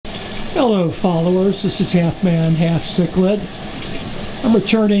Hello followers, this is Half Man, Half Cichlid. I'm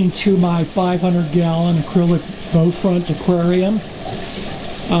returning to my 500-gallon acrylic bowfront aquarium.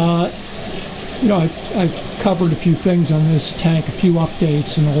 I've covered a few things on this tank, a few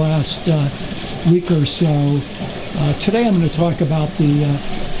updates in the last week or so. Today I'm going to talk about the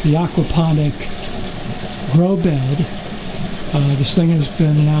aquaponic grow bed. This thing has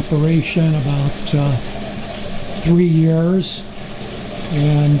been in operation about 3 years.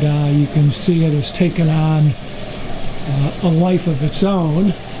 And you can see it has taken on a life of its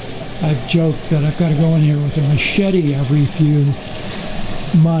own. I've joked that I've got to go in here with a machete every few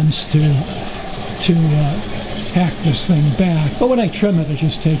months to hack this thing back. But when I trim it, it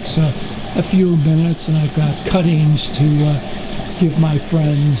just takes a few minutes, and I've got cuttings to give my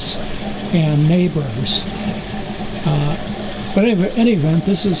friends and neighbors. But in any event,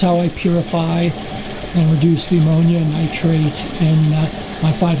 this is how I purify and reduce the ammonia and nitrate in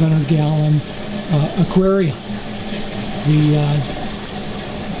my 500-gallon aquarium. The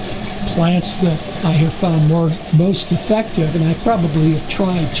plants that I have found most effective, and I probably have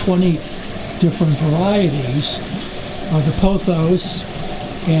tried 20 different varieties, are the pothos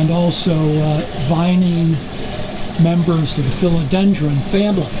and also vining members of the philodendron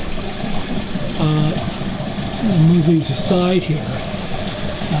family. I'll move these aside here.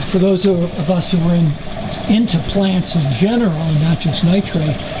 For those of us who are into plants in general, not just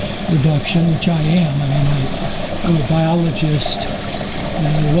nitrate reduction, which I am. I mean, I'm a biologist, and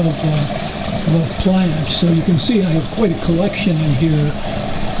I love plants. So you can see I have quite a collection in here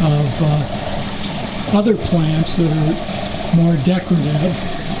of other plants that are more decorative,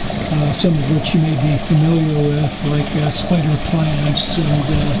 some of which you may be familiar with, like spider plants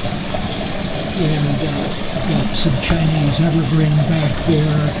and got some Chinese evergreen back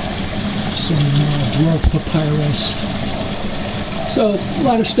there, some dwarf papyrus. So a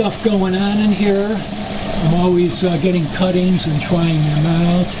lot of stuff going on in here. I'm always getting cuttings and trying them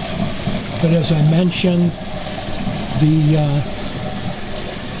out. But as I mentioned, the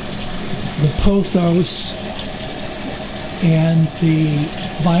pothos and the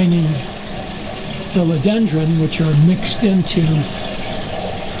vining philodendron, which are mixed into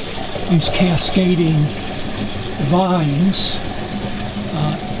these cascading vines,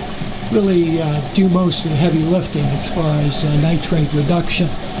 really do most of the heavy lifting as far as nitrate reduction.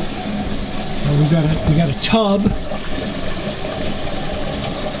 We got a tub,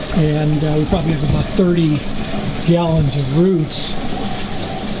 and we probably have about 30 gallons of roots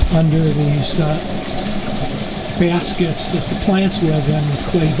under these baskets that the plants live in with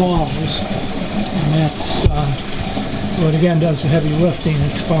clay balls, and that's what again does the heavy lifting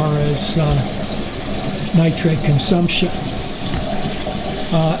as far as nitrate consumption.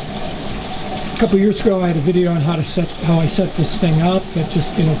 A couple years ago I had a video on how I set this thing up, but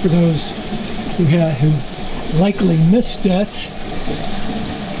just for those who likely missed it,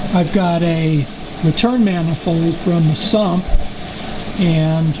 I've got a return manifold from the sump,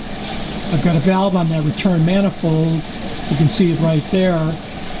 and I've got a valve on that return manifold, you can see it right there,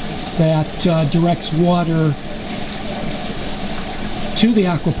 that directs water to the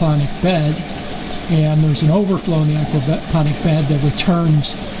aquaponic bed, and there's an overflow in the aquaponic bed that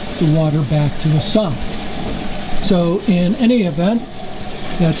returns the water back to the sump. So in any event,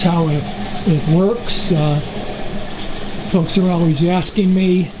 that's how it works. Folks are always asking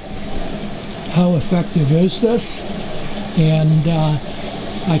me, how effective is this? And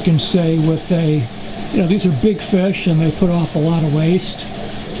I can say with these are big fish, and they put off a lot of waste,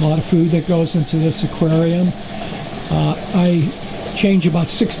 a lot of food that goes into this aquarium. I change about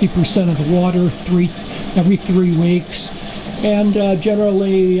 60% of the water every 3 weeks, and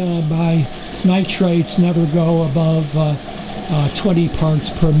generally my nitrates never go above 20 parts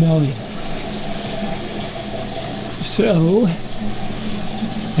per million. So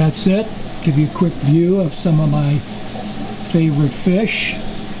that's it. Give you a quick view of some of my favorite fish,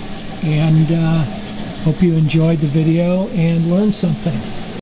 and hope you enjoyed the video and learned something.